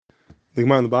The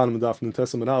Gemara on the bottom of Daf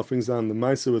Nuntesim Adal brings down the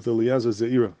Maisa with Eliezer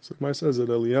Zeira. So the Gemara says that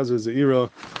Eliezer Zeira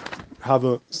have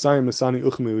a Sayim Nasani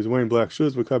Uchmi who was wearing black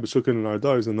shoes, with Kabashukin and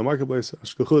Ardars in the marketplace.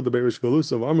 Ashkachu the Beirish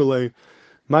Galus of Amarle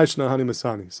Maishna Hani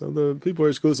Masani. So the people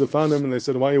of Ishkalusa found him and they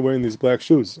said, "Why are you wearing these black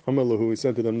shoes?" Amarlahu, he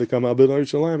said to them, "Nikam Abid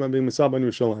Yerushalayim, I'm being Misab on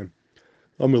Yerushalayim."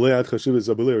 Amarle Ad Chashiv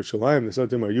Zabil Yerushalayim. They said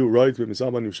to him, "Are you right to be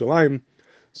Misab on Yerushalayim?"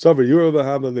 Savar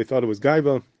Yuravahaba, they thought it was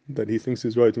Gaiva, that he thinks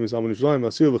he's right to Misab on Yerushalayim.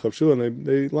 Asiyu v'chavshu, and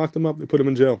they locked him up, they put him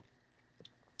in jail.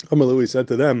 Amarlu, he said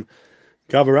to them,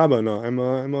 Kavarabba, no, I'm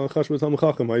a Chashbaz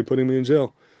HaMachachim, why are you putting me in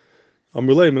jail?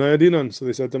 Amarle, Minay Adinan. So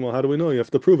they said to him, well, how do we know? You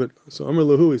have to prove it. So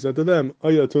Amarlahu, he said to them,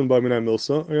 Ayatun by Minay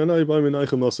Milsa, Ayanai by Minay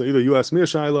Milsa. Either you ask me a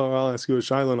Shaila, or I'll ask you a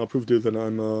Shaila, and I'll prove to you that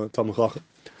I'm a Talmud Chacham.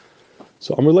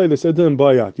 So Amarle, they said to him,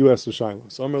 Bayat, you ask the Shaila.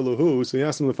 So Amarlahu, so he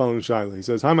asked him the following Shaila. He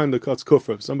says, Haman the cuts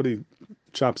kufra. If somebody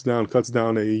cuts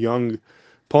down a young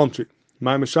palm tree,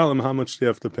 my Mishalem, how much do you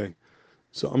have to pay?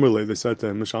 So Amarle, they said to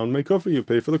him, Mishalem make kufra, you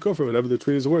pay for the kufra, whatever the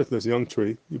tree is worth, this young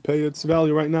tree, you pay its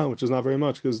value right now, which is not very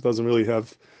much, because it doesn't really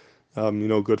have,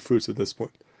 good fruits at this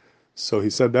point. So he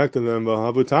said back to them,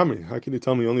 Habu Tamri, how can you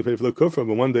tell me you only pay for the kufra,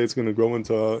 but one day it's going to grow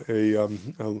into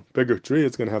a bigger tree,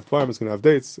 it's going to have twarim, it's going to have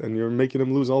dates, and you're making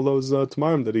him lose all those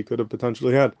tamarim that he could have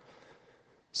potentially had.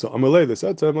 So Amarle, they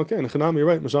said to him, okay, Nechanami, you're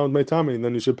right, Mishalem may tamri, and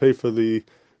then you should pay for the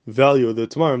value of the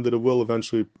tamarim that it will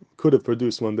eventually could have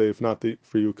produced one day, if not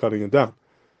for you cutting it down.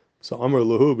 So Amar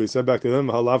Lahub, he said back to them,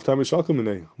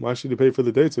 why should you pay for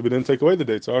the dates if you didn't take away the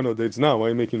dates? There are no dates now. Why are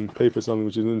you making pay for something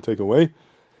which you didn't take away?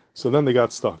 So then they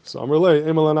got stuck. So Amar Leh,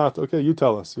 Emalanat, okay, you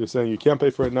tell us. You're saying you can't pay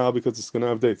for it now because it's going to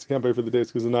have dates. You can't pay for the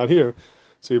dates because they're not here.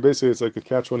 So you basically, it's like a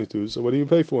catch-22. So what do you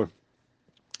pay for?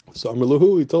 So Amar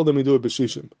Lahu, he told them you do it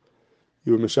b'shishim.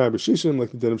 You were Meshai b'shishim,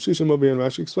 like the din of shishim over here, and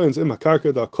Rashi explains, Im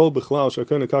hakarka da kol b'chlal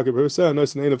shakana karka b'herseh,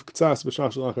 nois an ein of k'tzas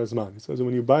b'shach shel achar zman. He says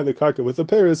when you buy the karka with the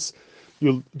Paris,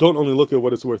 you don't only look at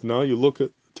what it's worth now, you look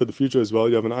to the future as well.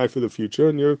 You have an eye for the future,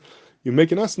 and you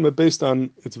make an estimate based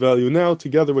on its value now,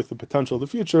 together with the potential of the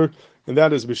future, and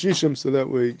that is b'shishim. So that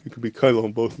way you could be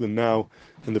kailo both the now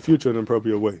and the future in an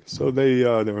appropriate way. So they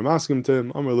were asking to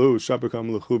him, Amar Lu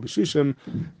Shabakam Luchu b'shishim.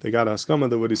 They got Haskama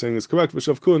that what he's saying is correct.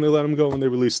 V'shavku, and they let him go and they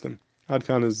released him.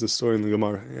 Adkan is the story in the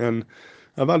Gemara. And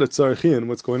about Tzarchian,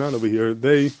 what's going on over here?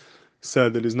 They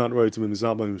said that he's not right to be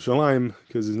Mizab on Yerushalayim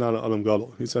because he's not an Adam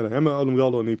Gadol. He said, I am an Adam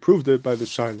Gadol, and he proved it by the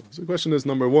Shaila. So the question is,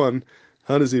 number one,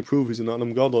 how does he prove he's an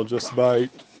Adam Gadol just by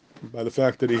the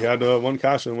fact that he had one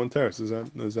kasha and one teres?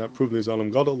 Does that prove that he's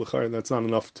Adam Gadol? That's not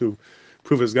enough to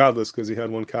prove his godless because he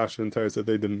had one kasha and teres that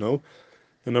they didn't know.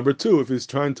 And number two, if he's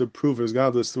trying to prove his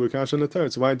godless through a kasha and a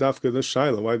teretz, why dafka this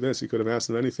shaila? Why this? He could have asked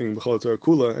him anything, b'chol Torah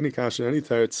kula, any kasha, any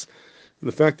teretz.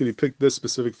 The fact that he picked this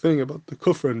specific thing about the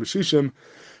kufra and b'shishim,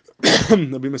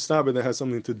 there'll be mistaber that has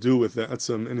something to do with the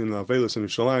etzem in the avelus and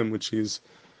Yushalayim, which he's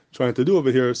trying to do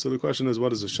over here. So the question is,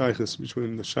 what is the shaychus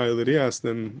between the shaila that he asked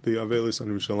and the avelus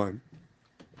and Yushalayim?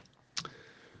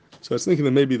 So I was thinking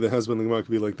that maybe the husband of the Gemara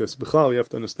could be like this. B'chal, you have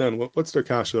to understand, what's their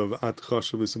kasha of at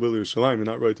chash of Yisabili Yerushalayim? You're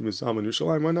not right to Misabel in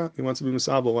Yerushalayim. Why not? He wants to be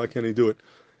Misabel. Why can't he do it?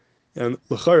 And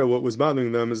l'chara, what was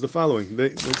bothering them is the following.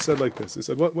 They said like this. They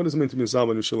said, what does it mean to be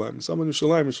Misabel in Yerushalayim? Misabel in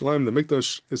Yerushalayim, the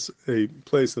Mikdash is a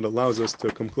place that allows us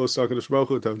to come close to HaKadosh Baruch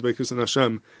Hu, to have Beikos and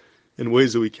Hashem in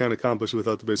ways that we can't accomplish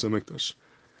without the Beis HaMikdash.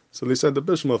 So they said the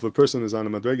Bishma, if a person is on a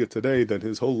madrega today, that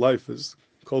his whole life is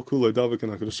kol kulei davik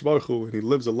and HaKadosh Baruch Hu, and he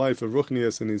lives a life of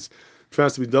ruchnias, and he's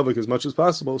tries to be davik as much as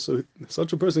possible, so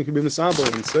such a person can be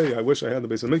misabel and say, I wish I had the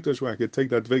Beis HaMikdash where I could take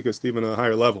that dvekas to even a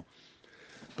higher level.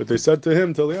 But they said to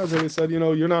him, to Eliezer, they said,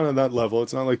 you're not on that level.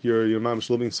 It's not like you're mamish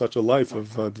living such a life of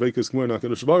dvekas gmur and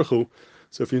HaKadosh Baruch Hu.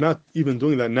 So if you're not even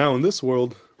doing that now in this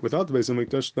world without the Beis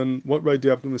HaMikdash, then what right do you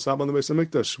have to misab on the Beis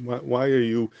HaMikdash? Why are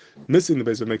you missing the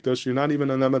Beis HaMikdash? You're not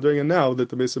even on that madrega now that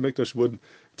the Beis HaMikdash would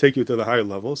take you to the higher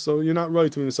level, so you're not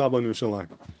right to be misab on Yerushalayim.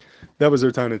 That was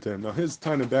their tana to him. Now his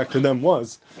tana back to them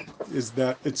is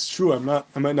that it's true, I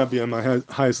might not be on my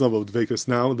highest level of dvekas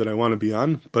now that I want to be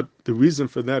on, but the reason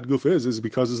for that goof is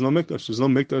because there's no mikdash. There's no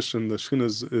mikdash, and the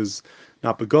shechina is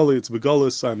not begoli, it's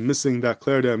begolus. I'm missing that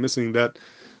clarity, I'm missing that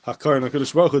hakar and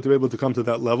HaKadosh Baruch Hu to be able to come to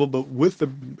that level. But with the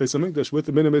Beis HaMikdash, with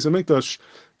the Bnei Beis HaMikdash,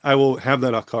 I will have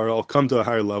that hakar, I'll come to a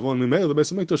higher level, and the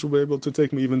Beis HaMikdash will be able to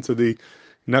take me even to the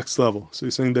next level. So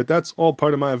he's saying that that's all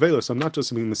part of my avelus. I'm not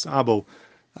just being misabel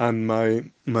on my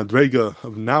madrega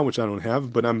of now, which I don't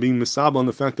have, but I'm being misabel on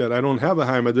the fact that I don't have a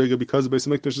higher madrega because the Beis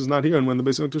HaMikdash is not here, and when the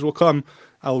Beis HaMikdash will come,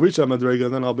 I'll reach that madrega,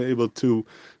 and then I'll be able to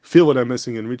feel what I'm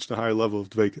missing and reach the higher level of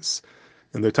dvekas.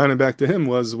 And their time back to him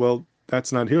was, well,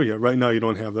 that's not here yet. Right now you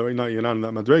don't have that. Right now you're not in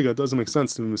that madrega. It doesn't make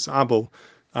sense to be misabel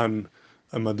on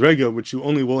a madrega which you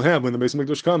only will have when the Beis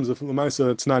Hamikdash comes. If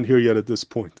l'maisa it's not here yet at this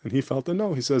point, and he felt that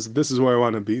no, he says this is where I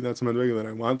want to be. That's a madrega that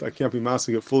I want. I can't be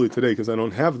masking it fully today because I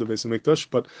don't have the Beis Hamikdash.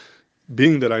 But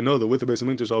being that I know that with the Beis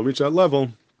Hamikdash I'll reach that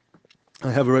level,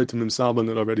 I have a right to mimsalban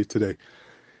it already today.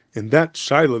 And that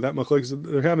shaila, that machlokes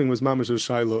they're having was mamash a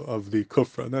shaila of the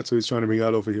kufra. That's what he's trying to bring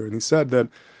out over here. And he said that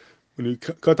when you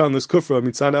cut down this kufra,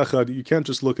 mitzad echad, you can't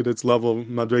just look at its level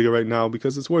madrega right now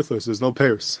because it's worthless. There's no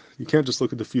pairs. You can't just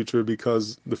look at the future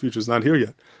because the future is not here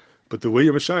yet. But the way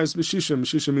you're mashai is b'shisha.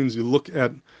 B'shisha means you look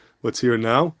at what's here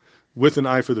now with an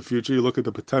eye for the future. You look at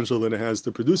the potential that it has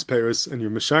to produce pairs, and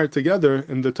you're mashai together.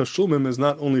 And the tashulmim is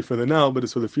not only for the now, but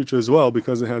it's for the future as well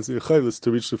because it has the echaylis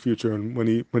to reach the future. And when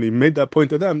he made that point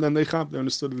to them, then they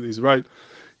understood that he's right.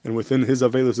 And within his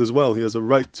avelis as well, he has a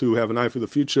right to have an eye for the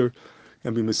future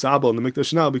and be misabel in the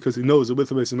mikdash now because he knows that with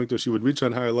the Beis Hamikdash he would reach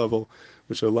that higher level,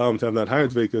 which will allow him to have that higher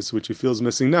dveikus, which he feels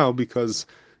missing now because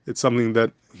it's something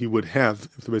that he would have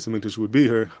if the Beis Hamikdash would be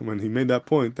here. When he made that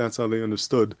point, that's how they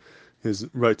understood his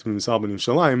right to be misabel in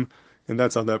Yerushalayim, and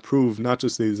that's how that proved not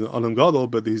just that he's an Adam Gadol,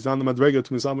 but he's on the madrega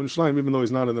to misabel in Yerushalayim, even though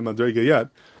he's not in the madrega yet.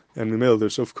 And Mimel they're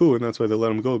shofku, and that's why they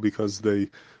let him go because they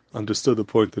understood the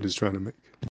point that he's trying to make.